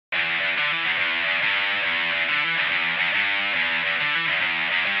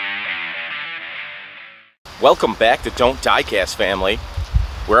Welcome back to Don't DIEcast, family.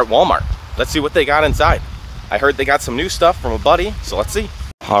 We're at Walmart. Let's see what they got inside. I heard they got some new stuff from a buddy, so let's see.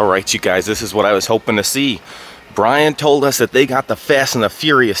 All right, you guys, this is what I was hoping to see. Brian told us that they got the Fast and the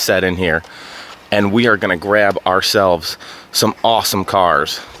Furious set in here, and we are gonna grab ourselves some awesome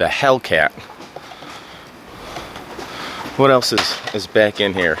cars. The Hellcat. What else is back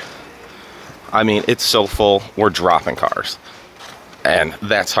in here? I mean, it's so full, we're dropping cars. And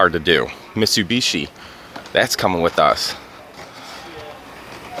that's hard to do. Mitsubishi, that's coming with us.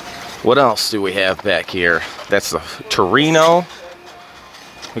 What else do we have back here? That's the Torino.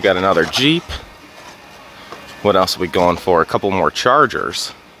 We got another Jeep. What else are we going for? A couple more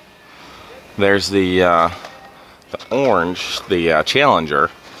Chargers. There's the orange, the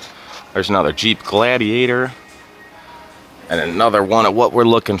Challenger. There's another Jeep Gladiator. And another one of what we're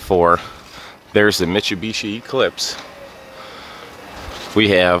looking for. There's the Mitsubishi Eclipse. We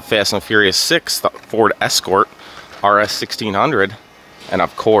have Fast and Furious 6, the Ford Escort RS 1600, and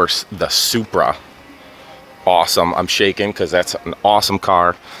of course the Supra. Awesome. I'm shaking because that's an awesome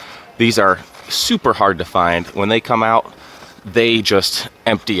car. These are super hard to find. When they come out, they just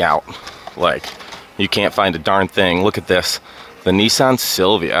empty out. Like, you can't find a darn thing. Look at this. The Nissan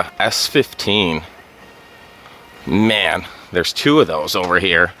Silvia S15. Man, there's two of those over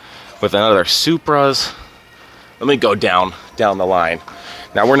here with another Supras. Let me go down the line.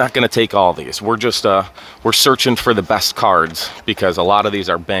 Now, we're not going to take all these. We're just we're searching for the best cards because a lot of these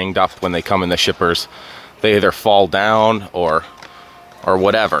are banged up when they come in the shippers. They either fall down or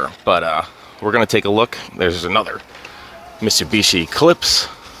whatever. But we're going to take a look. There's another Mitsubishi Eclipse.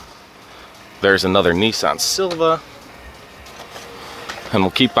 There's another Nissan Silva. And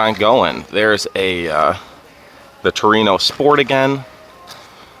we'll keep on going. There's the Torino Sport again.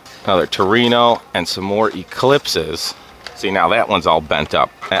 Another Torino and some more Eclipses. See, now that one's all bent up.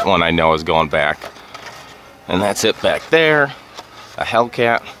 That one I know is going back. And that's it back there. A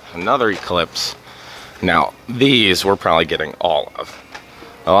Hellcat, another Eclipse. Now, these we're probably getting all of.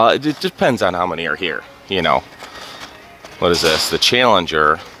 Well, it depends on how many are here, you know. What is this? The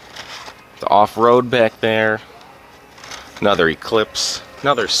Challenger. The off-road back there. Another Eclipse.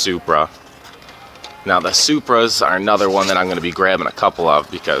 Another Supra. Now, the Supras are another one that I'm going to be grabbing a couple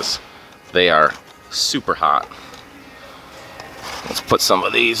of because they are super hot. Let's put some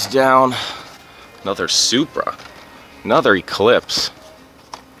of these down. Another Supra. Another Eclipse.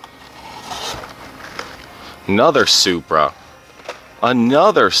 Another Supra.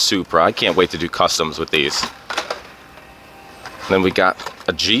 Another Supra. I can't wait to do customs with these. Then we got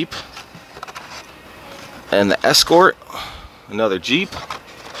a Jeep. And the Escort. Another Jeep.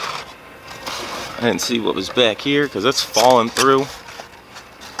 I didn't see what was back here because it's falling through.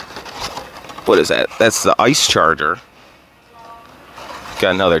 What is that? That's the Ice Charger.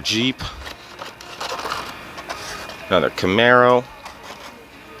 Got another Jeep. Another Camaro.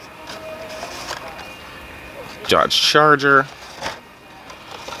 Dodge Charger.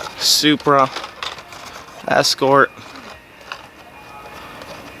 Supra. Escort.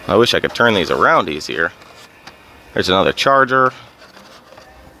 I wish I could turn these around easier. There's another Charger.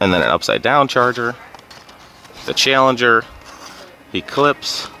 And then an upside down Charger. The Challenger.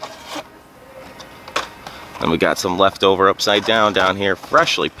 Eclipse. And we got some leftover upside down here,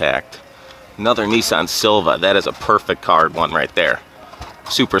 freshly packed. Another Nissan Silva. That is a perfect card one right there.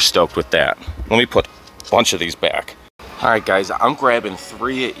 Super stoked with that. Let me put a bunch of these back. Alright guys, I'm grabbing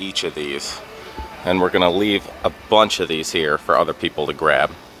 3 of each of these. And we're going to leave a bunch of these here for other people to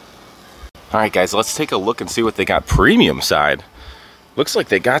grab. Alright guys, let's take a look and see what they got premium side. Looks like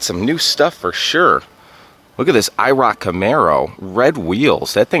they got some new stuff for sure. Look at this IROC Camaro. Red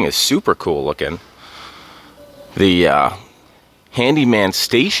wheels. That thing is super cool looking. The Handyman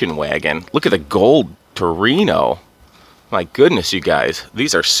Station Wagon. Look at the gold Torino. My goodness, you guys.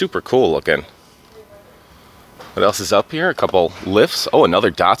 These are super cool looking. What else is up here? A couple lifts. Oh, another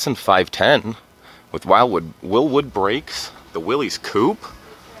Datsun 510 with Willwood brakes. The Willys Coupe.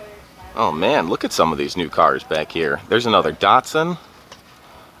 Oh man, look at some of these new cars back here. There's another Datsun.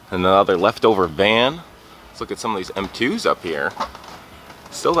 Another leftover van. Let's look at some of these M2s up here.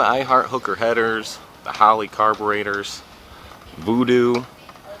 Still the iHeart hooker headers. The Holly carburetors. Voodoo.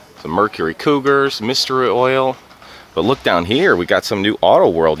 Some Mercury Cougars. Mystery Oil. But look down here, we got some new Auto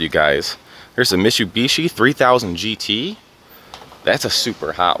World, you guys. There's a Mitsubishi 3000 GT. That's a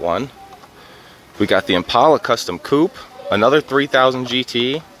super hot one. We got the Impala Custom Coupe. Another 3000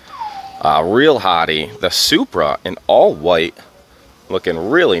 GT. Real hottie. The Supra in all white.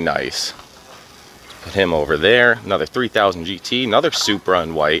 Looking really nice. Put him over there. Another 3000 GT. Another Supra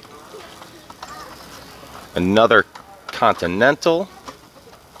in white. Another Continental.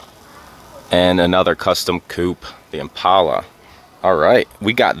 And another custom coupe, the Impala. All right,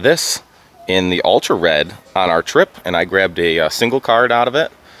 we got this in the ultra red on our trip, and I grabbed a single card out of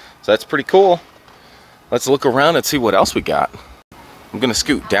it. So that's pretty cool. Let's look around and see what else we got. I'm gonna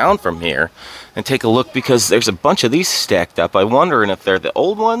scoot down from here and take a look because there's a bunch of these stacked up. I'm wondering if they're the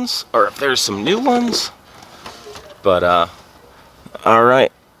old ones or if there's some new ones. But all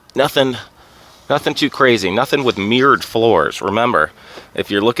right, nothing too crazy. Nothing with mirrored floors. Remember, if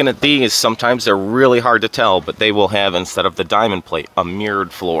you're looking at these, sometimes they're really hard to tell, but they will have, instead of the diamond plate, a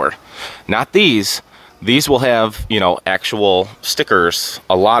mirrored floor. Not these. These will have, you know, actual stickers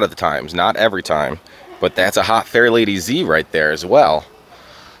a lot of the times, not every time. But that's a Hott Fairlady Z right there as well.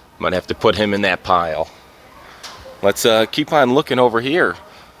 Might have to put him in that pile. Let's keep on looking over here.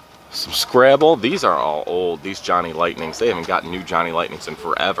 Some Scrabble. These are all old. These Johnny Lightnings. They haven't gotten new Johnny Lightnings in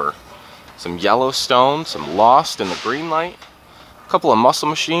forever. Some Yellowstone. Some Lost in the green light. A couple of muscle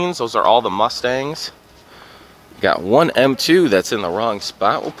machines. Those are all the Mustangs. Got one M2 that's in the wrong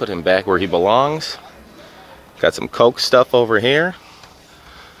spot. We'll put him back where he belongs. Got some Coke stuff over here,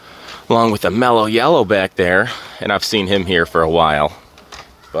 along with the mellow yellow back there, and I've seen him here for a while.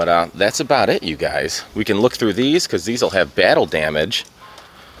 But that's about it, you guys. We can look through these because these will have battle damage.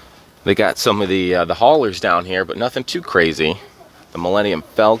 They got some of the haulers down here, but nothing too crazy. The Millennium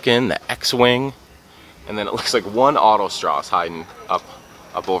Falcon, the X-Wing, and then it looks like one Auto Straws hiding up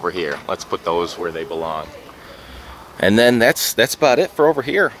over here. Let's put those where they belong. And then that's about it for over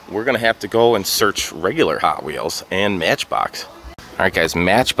here. We're gonna have to go and search regular Hot Wheels and Matchbox. Alright guys,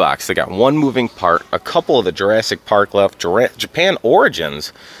 Matchbox, they got one moving part, a couple of the Jurassic Park left. Japan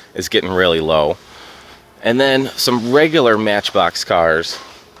Origins is getting really low. And then some regular Matchbox cars,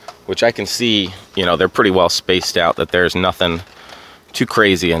 which I can see, you know, they're pretty well spaced out, that there's nothing too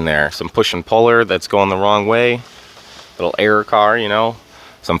crazy in there. Some push and puller that's going the wrong way. Little error car, you know.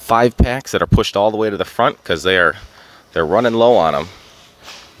 Some 5-packs that are pushed all the way to the front because they're running low on them.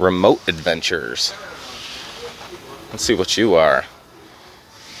 Remote Adventures. Let's see what you are.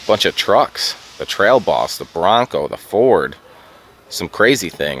 Bunch of trucks. The Trail Boss, the Bronco, the Ford. Some crazy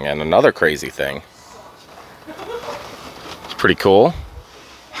thing and another crazy thing. It's pretty cool.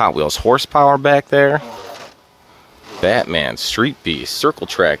 Hot Wheels horsepower back there. Batman, Street Beast, Circle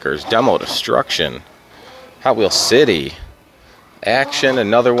Trackers, Demo Destruction. Hot Wheels City. Action,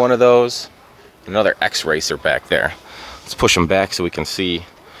 another one of those. Another X-Racer back there. Let's push them back so we can see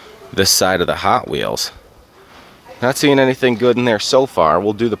this side of the Hot Wheels. Not seeing anything good in there so far.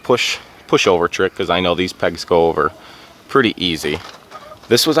 We'll do the push over trick because I know these pegs go over pretty easy.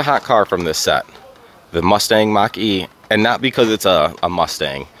 This was a hot car from this set, the Mustang Mach-E, and not because it's a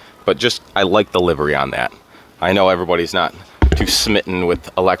Mustang, but just I like the livery on that. I know everybody's not too smitten with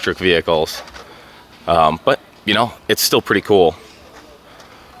electric vehicles, but you know, it's still pretty cool.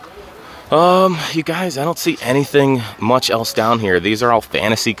 You guys, I don't see anything much else down here. These are all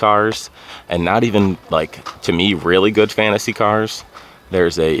fantasy cars, and not even, like, to me, really good fantasy cars.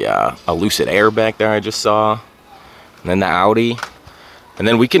 There's a Lucid Air back there I just saw, and then the Audi. And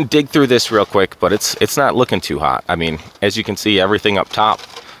then we can dig through this real quick, but it's not looking too hot. I mean, as you can see, everything up top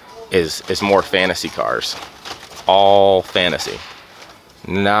is more fantasy cars. All fantasy.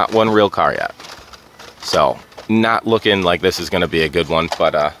 Not one real car yet. So, not looking like this is going to be a good one,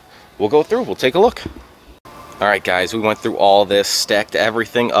 but we'll go through, we'll take a look. Alright guys, we went through all this, stacked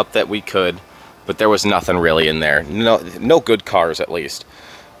everything up that we could, but there was nothing really in there. No good cars at least.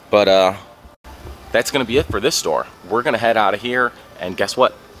 But that's gonna be it for this store. We're gonna head out of here, and guess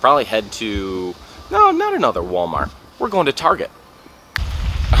what? Probably head to, no, not another Walmart. We're going to Target.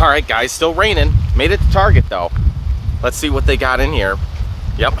 Alright guys, still raining. Made it to Target though. Let's see what they got in here.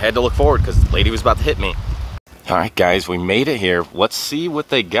 Yep, had to look forward because the lady was about to hit me. Alright guys, we made it here. Let's see what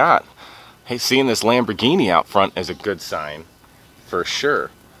they got. Hey, seeing this Lamborghini out front is a good sign, for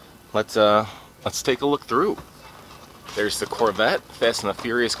sure. Let's take a look through. There's the Corvette, Fast and the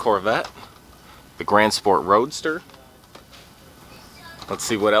Furious Corvette. The Grand Sport Roadster. Let's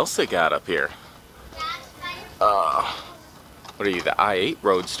see what else they got up here. What are you, the i8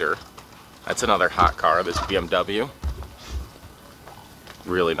 Roadster. That's another hot car, this BMW.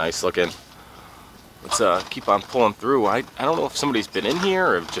 Really nice looking. Let's keep on pulling through. I don't know if somebody's been in here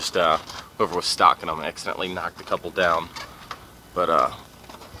or if just whoever was stocking them accidentally knocked a couple down. But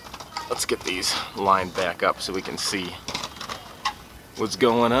let's get these lined back up so we can see what's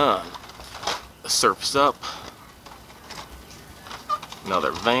going on. The Surf's up.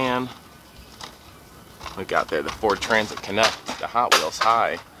 Another van. We got there the Ford Transit Connect, the Hot Wheels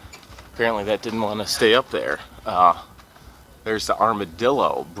High. Apparently that didn't want to stay up there. There's the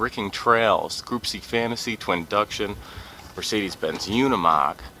Armadillo, Bricking Trails, Group C Fantasy, Twinduction, Mercedes-Benz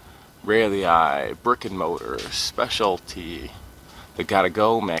Unimog, Raleigh, Brick and Motor, Specialty, the Gotta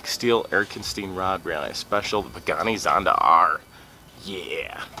Go, Max Steel, Erkenstein Rod, Raleigh Special, the Pagani Zonda R.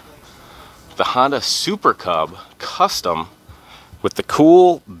 Yeah. The Honda Super Cub Custom with the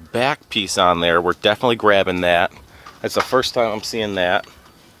cool back piece on there. We're definitely grabbing that. That's the first time I'm seeing that.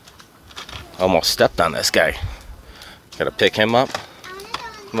 Almost stepped on this guy. Gotta pick him up.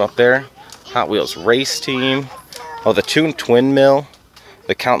 Come up there. Hot Wheels Race Team. Oh, the tuned twin mill.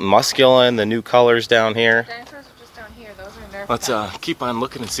 The Count Muscula and the new colors down here. Dinosaurs are just down here. Those are Nerf. Let's keep on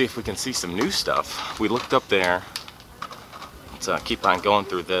looking and see if we can see some new stuff. We looked up there. Let's keep on going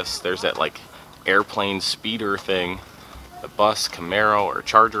through this. There's that like airplane speeder thing. The bus, Camaro, or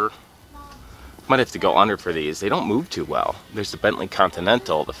Charger. Might have to go under for these. They don't move too well. There's the Bentley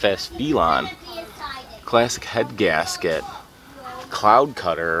Continental, the Fast Felon, Classic Head Gasket, Cloud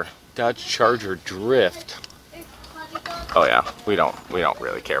Cutter, Dodge Charger Drift. Oh yeah, we don't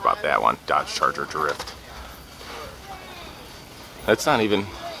really care about that one. Dodge Charger Drift. That's not even.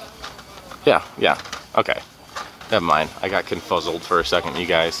 Yeah. Okay. Never mind. I got confuzzled for a second, you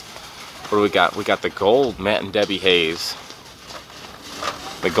guys. What do we got? We got the gold Matt and Debbie Hayes.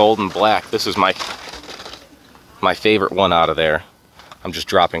 The gold and black. This is my favorite one out of there. I'm just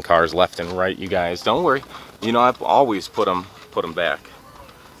dropping cars left and right, you guys. Don't worry. You know, I've always put them back.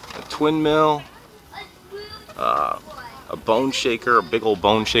 A twin mill. A bone shaker, a big old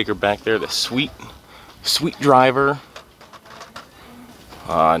bone shaker back there. The sweet driver.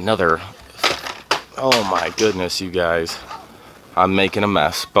 Another. Oh my goodness, you guys. I'm making a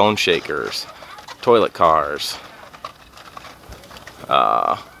mess. Bone shakers, toilet cars.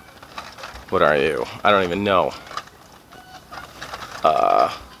 What are you? I don't even know.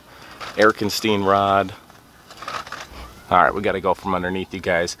 Erkenstein Rod. All right, we got to go from underneath, you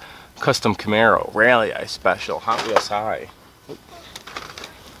guys. Custom Camaro, Raleigh Special, Hot Wheels High.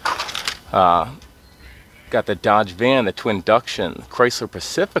 Got the Dodge Van, the Twin Duction, Chrysler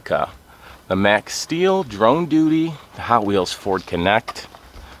Pacifica, the Max Steel, Drone Duty, the Hot Wheels Ford Connect.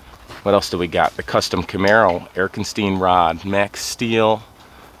 What else do we got? The Custom Camaro, Erkenstein Rod, Max Steel,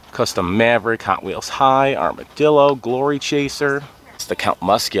 Custom Maverick, Hot Wheels High, Armadillo, Glory Chaser. It's the Count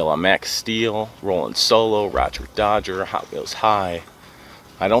Muscula, Max Steel, Rollin' Solo, Roger Dodger, Hot Wheels High.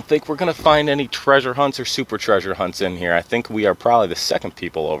 I don't think we're going to find any treasure hunts or super treasure hunts in here. I think we are probably the second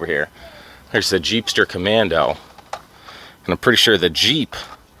people over here. There's the Jeepster Commando. And I'm pretty sure the Jeep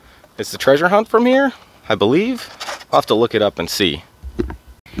is the treasure hunt from here, I believe. I'll have to look it up and see.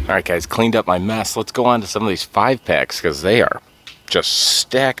 Alright guys, cleaned up my mess. Let's go on to some of these 5-packs because they are just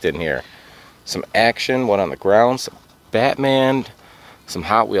stacked in here. Some action, one on the ground, some Batman, some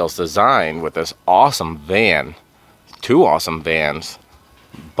Hot Wheels design with this awesome van. 2 awesome vans.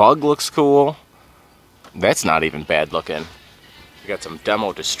 Bug looks cool. That's not even bad looking. We got some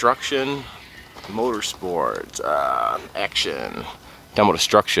Demo Destruction, Motorsports, Action, Demo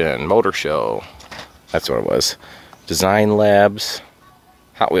Destruction, Motor Show. That's what it was. Design Labs,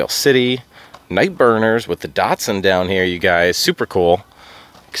 Hot Wheel City, Night Burners with the Datsun down here, you guys. Super cool.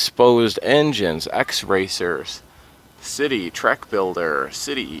 Exposed Engines, X Racers, City, Track Builder,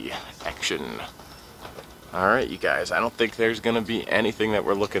 City, Action. Alright, you guys, I don't think there's going to be anything that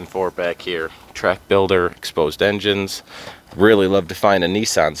we're looking for back here. Track Builder, Exposed Engines. Really love to find a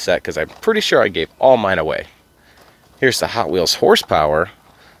Nissan set because I'm pretty sure I gave all mine away. Here's the Hot Wheels Horsepower.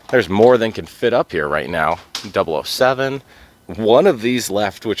 There's more than can fit up here right now. 007. One of these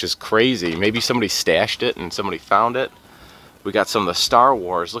left, which is crazy. Maybe somebody stashed it and somebody found it. We got some of the Star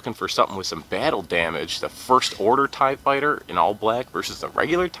Wars, looking for something with some battle damage. The First Order TIE Fighter in all black versus the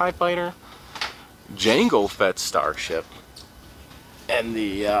regular TIE Fighter. Jango Fett Starship. And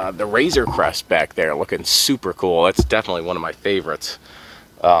the Razor Crest back there looking super cool. That's definitely one of my favorites.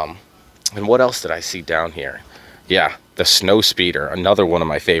 And what else did I see down here? Yeah, the Snow Speeder, another one of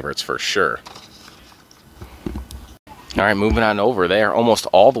my favorites for sure. Alright, moving on over there, almost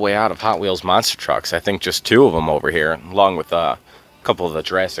all the way out of Hot Wheels Monster Trucks. I think just 2 of them over here, along with a couple of the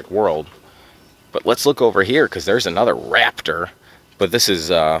Jurassic World. But let's look over here, because there's another Raptor. But this is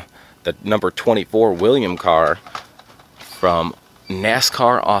the number 24 William car from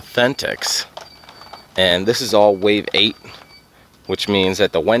NASCAR Authentics. And this is all Wave 8, which means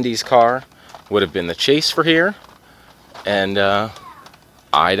that the Wendy's car would have been the chase for here. And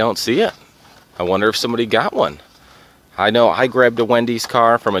I don't see it. I wonder if somebody got one. I know I grabbed a Wendy's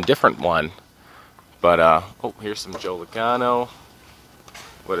car from a different one. But, oh, here's some Joe Logano.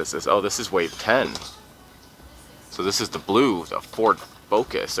 What is this? Oh, this is Wave 10. So this is the blue, the Ford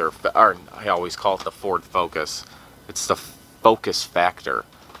Focus, or I always call it the Ford Focus. It's the Focus Factor.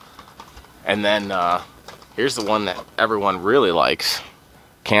 And then here's the one that everyone really likes.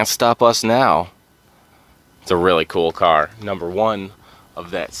 Can't Stop Us Now. It's a really cool car. Number 1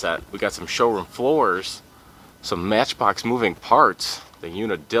 of that set. We got some showroom floors, some Matchbox moving parts, the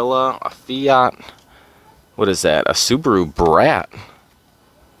Unadilla, a Fiat. What is that? A Subaru Brat.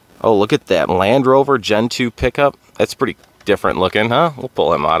 Oh, look at that Land Rover Gen 2 pickup. That's pretty different looking, huh? We'll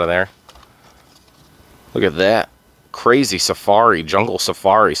pull him out of there. Look at that. Crazy safari, jungle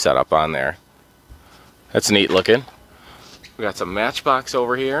safari setup on there. That's neat looking. We got some Matchbox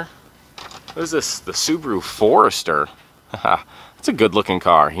over here. What is this? The Subaru Forester. It's a good looking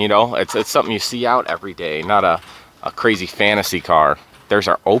car, you know. It's something you see out every day, not a crazy fantasy car. There's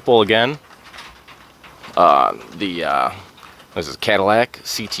our Opel again. This is Cadillac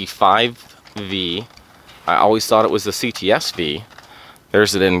CT5V. I always thought it was the CTS-V.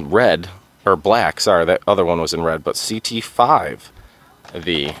 There's it in red, or black, sorry, that other one was in red, but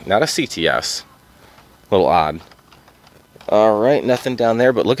CT5V, not a CTS. A little odd. Alright, nothing down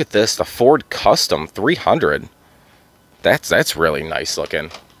there, but look at this, the Ford Custom 300. That's really nice looking.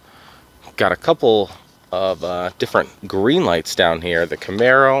 Got a couple of different green lights down here. The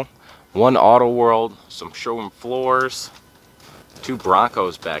Camaro, one Auto World, some showroom floors, 2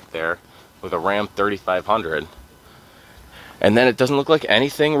 Broncos back there with a Ram 3500. And then it doesn't look like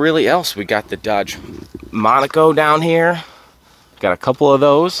anything really else. We got the Dodge Monaco down here. Got a couple of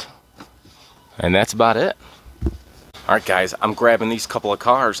those. And that's about it. Alright guys, I'm grabbing these couple of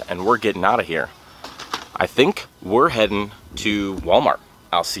cars and we're getting out of here. I think we're heading to Walmart.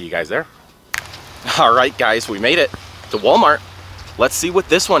 I'll see you guys there. Alright guys, we made it to Walmart. Let's see what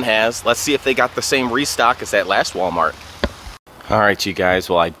this one has. Let's see if they got the same restock as that last Walmart. Alright you guys,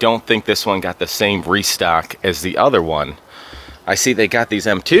 well I don't think this one got the same restock as the other one. I see they got these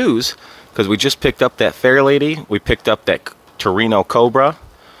M2s because we just picked up that Fairlady. We picked up that Torino Cobra.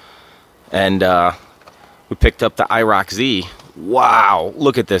 And we picked up the IROC Z. Wow,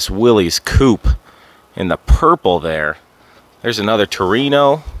 look at this Willys coupe in the purple there. There's another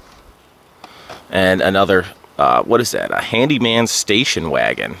Torino and another, what is that? A handyman station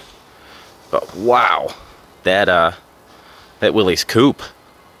wagon. But wow, that Willys coupe,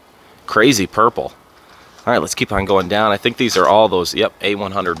 crazy purple. All right, let's keep on going down. I think these are all those, yep,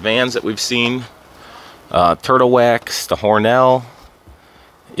 A100 vans that we've seen. Turtle Wax, the Hornell.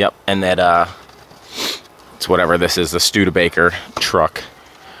 Yep, and that, it's whatever this is, the Studebaker truck.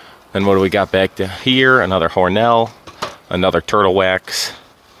 Then what do we got back to here? Another Hornell, another Turtle Wax.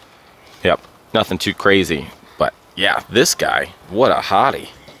 Yep, nothing too crazy. But yeah, this guy, what a hottie.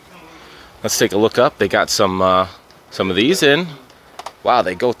 Let's take a look up. They got some of these in. Wow,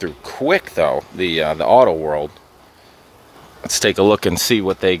 they go through quick though, the Auto World. Let's take a look and see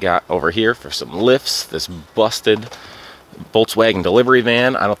what they got over here for some lifts. This busted Volkswagen delivery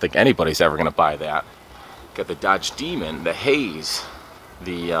van. I don't think anybody's ever gonna buy that. Got the Dodge Demon, the Haze,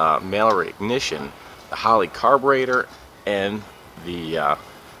 the Mallory ignition, the Holly carburetor, and the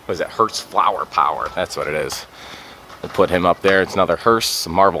what is that? Hertz Flower Power. That's what it is. We'll put him up there. It's another Hearst,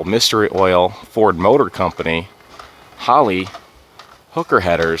 Marvel Mystery Oil, Ford Motor Company, Holly, hooker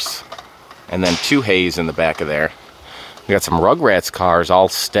headers, and then 2 Haze in the back of there. We got some Rugrats cars all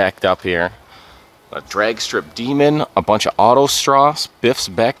stacked up here. A drag strip Demon, a bunch of Auto Straws, Biff's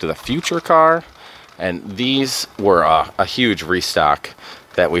Back to the Future car, and these were a huge restock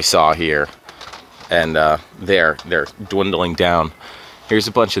that we saw here. And they're dwindling down. Here's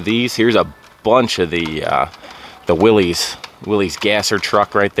a bunch of these. Here's a bunch of the Willys gasser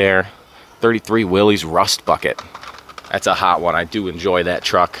truck right there. 33 Willys Rust Bucket. That's a hot one. I do enjoy that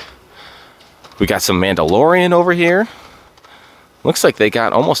truck. We got some Mandalorian over here. Looks like they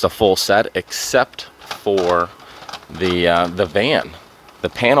got almost a full set except for the van, the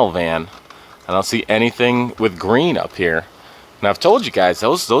panel van. I don't see anything with green up here. And I've told you guys,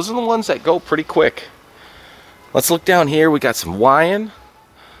 those are the ones that go pretty quick. Let's look down here. We got some Wyan,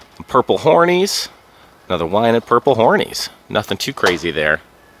 some purple Hornies, another Wyan and purple Hornies. Nothing too crazy there.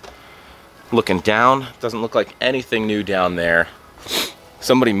 Looking down, doesn't look like anything new down there.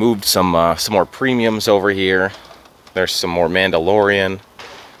 Somebody moved some more premiums over here. There's some more Mandalorian,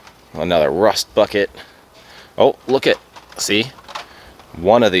 another Rust Bucket. Oh, look at, see,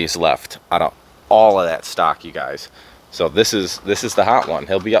 one of these left out of all of that stock, you guys. So this is the hot one.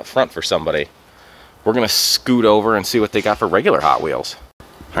 He'll be up front for somebody. We're gonna scoot over and see what they got for regular Hot Wheels.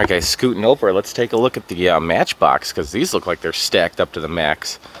 All right, guys, scooting over. Let's take a look at the Matchbox, because these look like they're stacked up to the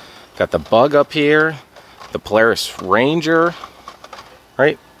max. Got the Bug up here, the Polaris Ranger,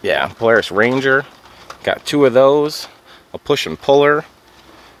 right? Yeah, Polaris Ranger. Got 2 of those, a push and puller.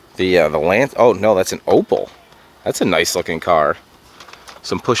 The Lance, oh no, that's an Opel. That's a nice looking car.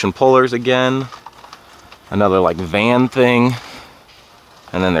 Some push and pullers again. Another like van thing.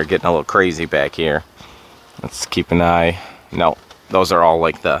 And then they're getting a little crazy back here. Let's keep an eye. No, those are all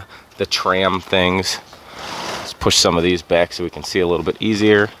like the tram things. Let's push some of these back so we can see a little bit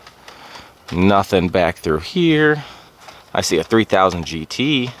easier. Nothing back through here. I see a 3000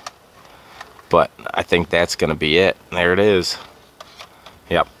 GT, but I think that's gonna be it. There it is.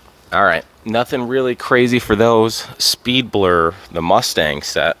 Yep. All right, nothing really crazy for those. Speed Blur, the Mustang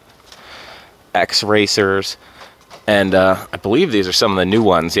set, X Racers, and I believe these are some of the new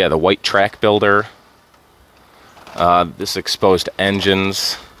ones. Yeah, the white track builder. This exposed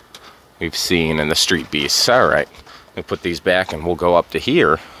engines we've seen in the Street Beasts. All right, we'll put these back and we'll go up to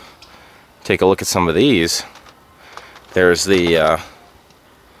here. Take a look at some of these. There's the,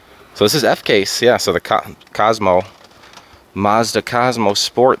 so this is F-Case, yeah, so the Cosmo, Mazda Cosmo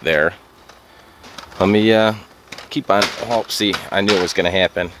Sport there. Let me keep on, oh, see, I knew it was going to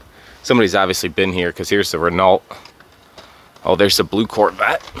happen. Somebody's obviously been here, because here's the Renault. Oh, there's the blue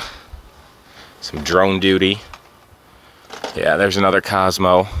Corvette. Some drone duty. Yeah, there's another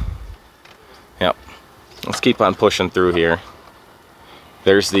Cosmo. Yep. Let's keep on pushing through here.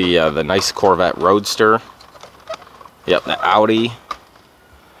 There's the nice Corvette Roadster. Yep, the Audi.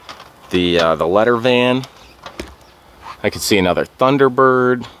 The letter van. I can see another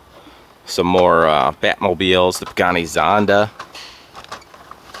Thunderbird. Some more Batmobiles. The Pagani Zonda.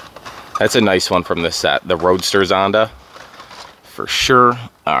 That's a nice one from this set. The Roadster Zonda. For sure.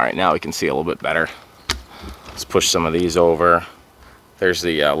 Alright, now we can see a little bit better. Let's push some of these over. There's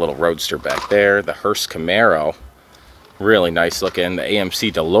the little Roadster back there. The Hearst Camaro. Really nice looking. The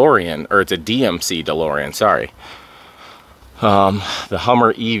AMC DeLorean. Or it's a DMC DeLorean, sorry. The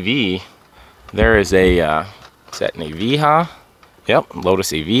Hummer EV. There is a, is that an Eviha? Yep,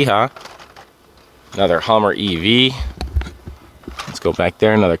 Lotus Eviha. Another Hummer EV. Let's go back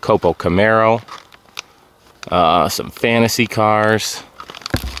there, another Copo Camaro. Some fantasy cars.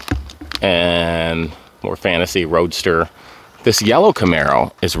 And more fantasy Roadster. This yellow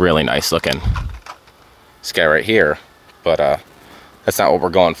Camaro is really nice looking. This guy right here. But that's not what we're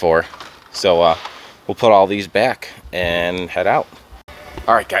going for. So we'll put all these back and head out.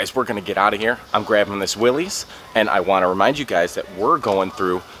 Alright guys, we're going to get out of here. I'm grabbing this Willys, and I want to remind you guys that we're going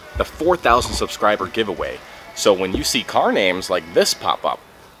through the 4,000 subscriber giveaway. So when you see car names like this pop up,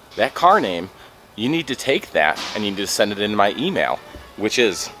 that car name, you need to take that and you need to send it into my email, which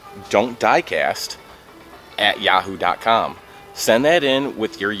is don'tdiecast@yahoo.com. Send that in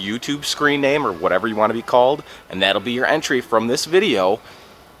with your YouTube screen name or whatever you want to be called, and that'll be your entry from this video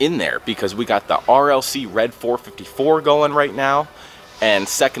in there, because we got the RLC Red 454 going right now, and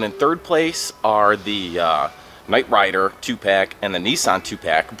second and third place are the Knight Rider 2-pack and the Nissan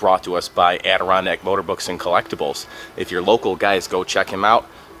 2-pack brought to us by Adirondack Motorbooks and Collectibles. If you're local, guys, go check him out.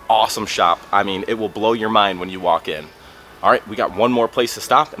 Awesome shop. I mean, it will blow your mind when you walk in. All right, we got one more place to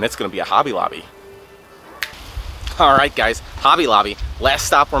stop, and it's going to be a Hobby Lobby. All right, guys, Hobby Lobby, last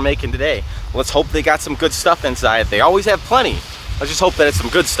stop we're making today. Let's hope they got some good stuff inside. They always have plenty. Let's just hope that it's some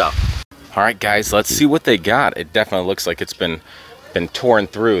good stuff. All right, guys, let's see what they got. It definitely looks like it's been torn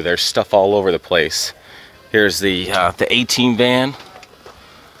through. There's stuff all over the place. Here's the A-Team van.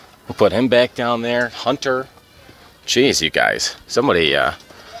 We'll put him back down there. Hunter. Jeez, you guys, somebody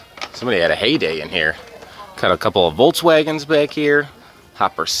had a heyday in here. Got a couple of Volkswagens back here.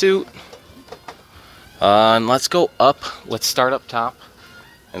 Hot Pursuit. And let's go up. Let's start up top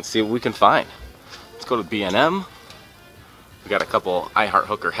and see what we can find. Let's go to B&M. We got a couple I Heart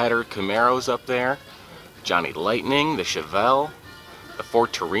Hooker Header Camaros up there. Johnny Lightning, the Chevelle, the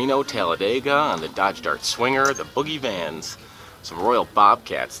Ford Torino Talladega, and the Dodge Dart Swinger, the Boogie Vans, some Royal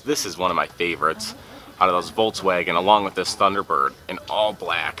Bobcats. This is one of my favorites out of those Volkswagen, along with this Thunderbird in all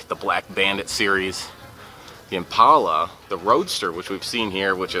black, the Black Bandit series. The Impala, the Roadster, which we've seen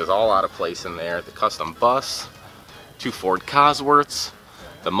here, which is all out of place in there. The Custom Bus, two Ford Cosworths,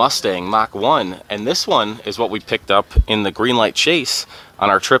 the Mustang Mach 1, and this one is what we picked up in the Greenlight Chase on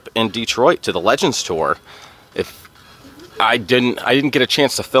our trip in Detroit to the Legends Tour. If I didn't get a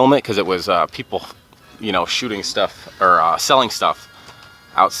chance to film it because it was people, you know, shooting stuff or selling stuff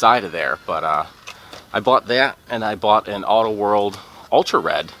outside of there, but I bought that, and I bought an Auto World Ultra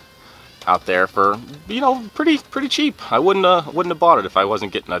Red out there for, you know, pretty cheap. I wouldn't have bought it if I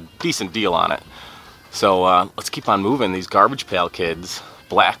wasn't getting a decent deal on it. So let's keep on moving. These Garbage Pail Kids,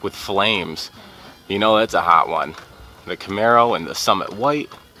 black with flames, you know, that's a hot one. The Camaro and the Summit White.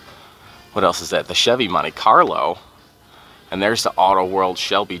 What else is that? The Chevy Monte Carlo. And there's the Auto World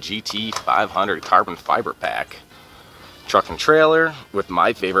Shelby GT 500 carbon fiber pack. Truck and trailer with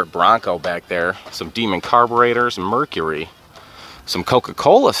my favorite Bronco back there. Some Demon carburetors, Mercury. Some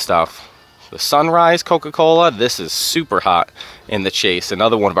Coca-Cola stuff. The Sunrise Coca-Cola, this is super hot in the Chase.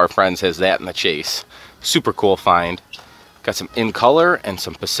 Another one of our friends has that in the Chase. Super cool find. Got some In Color and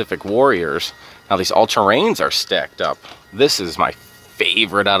some Pacific Warriors. Now these all-terrains are stacked up. This is my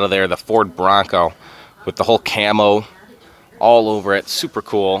favorite out of there, the Ford Bronco with the whole camo all over it. Super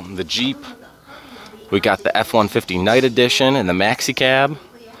cool. The Jeep. We got the F-150 Night Edition and the Maxi Cab.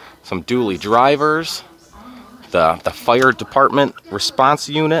 Some dually drivers. The Fire Department Response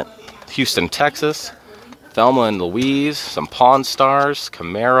Unit. Houston, Texas. Thelma and Louise. Some Pawn Stars.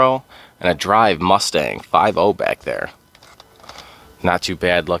 Camaro. And a Drive Mustang 5.0 back there. Not too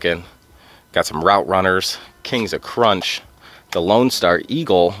bad looking. Got some Route Runners. Kings of Crunch. The Lone Star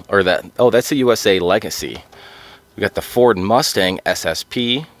Eagle. Or that. Oh, that's the USA Legacy. We got the Ford Mustang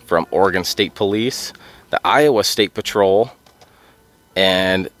SSP from Oregon State Police, the Iowa State Patrol,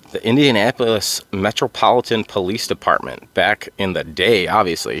 and the Indianapolis Metropolitan Police Department back in the day,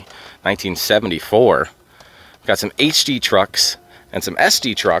 obviously, 1974. Got some HD trucks and some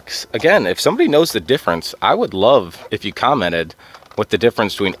SD trucks. Again, if somebody knows the difference, I would love if you commented what the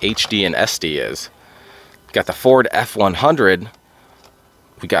difference between HD and SD is. Got the Ford F-100.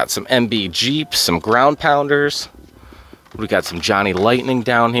 We got some MB Jeeps, some Ground Pounders. We got some Johnny Lightning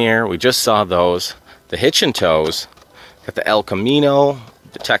down here. We just saw those. The Hitch and Tows. Got the El Camino,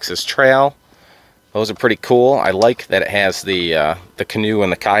 the Texas Trail. Those are pretty cool. I like that it has the canoe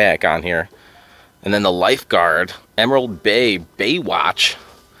and the kayak on here. And then the Lifeguard, Emerald Bay Baywatch.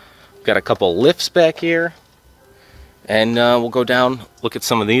 Got a couple lifts back here. And we'll go down, look at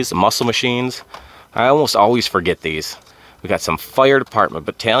some of these, the muscle machines. I almost always forget these. We got some Fire Department,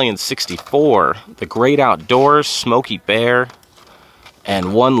 Battalion 64, the Great Outdoors, Smokey Bear,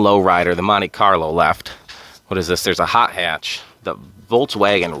 and one lowrider, the Monte Carlo left. What is this? There's a hot hatch, the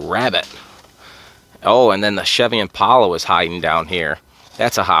Volkswagen Rabbit. Oh, and then the Chevy Impala is hiding down here.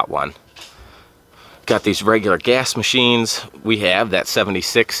 That's a hot one. Got these regular gas machines. We have that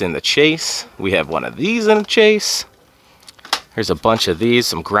 76 in the Chase. We have one of these in the Chase. There's a bunch of these,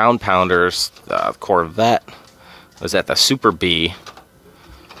 some Ground Pounders, the Corvette. Was that the Super B,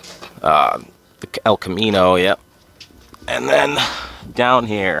 the El Camino, yep. And then down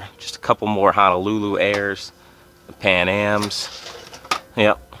here, just a couple more Honolulu Airs, the Pan Ams,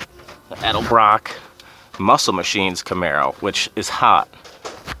 yep, the Edelbrock, Muscle Machines Camaro, which is hot.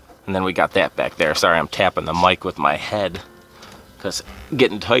 And then we got that back there. Sorry, I'm tapping the mic with my head because it's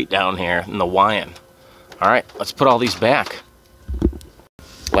getting tight down here in the Wyand. All right, let's put all these back.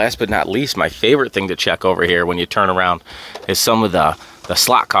 Last but not least, my favorite thing to check over here when you turn around is some of the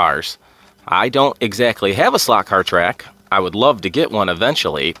slot cars. I don't exactly have a slot car track. I would love to get one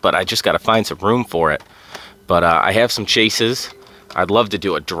eventually, but I just got to find some room for it. But I have some Chases. I'd love to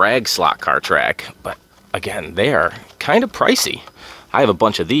do a drag slot car track, but again, they are kind of pricey. I have a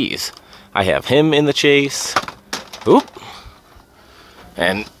bunch of these. I have him in the Chase. Oop.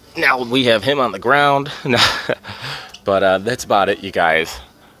 And now we have him on the ground. But that's about it, you guys.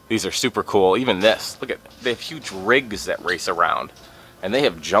 These are super cool. Even this, look at, they have huge rigs that race around. And they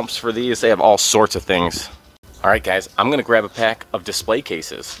have jumps for these. They have all sorts of things. All right, guys, I'm gonna grab a pack of display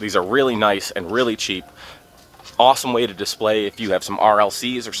cases. These are really nice and really cheap. Awesome way to display if you have some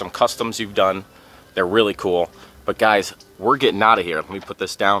RLCs or some customs you've done. They're really cool. But guys, we're getting out of here. Let me put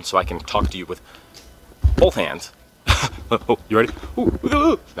this down so I can talk to you with both hands. Oh, you ready?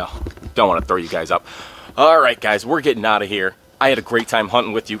 Ooh. No, don't want to throw you guys up. All right, guys, we're getting out of here. I had a great time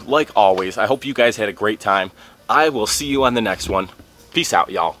hunting with you, like always. I hope you guys had a great time. I will see you on the next one. Peace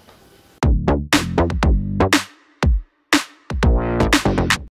out, y'all.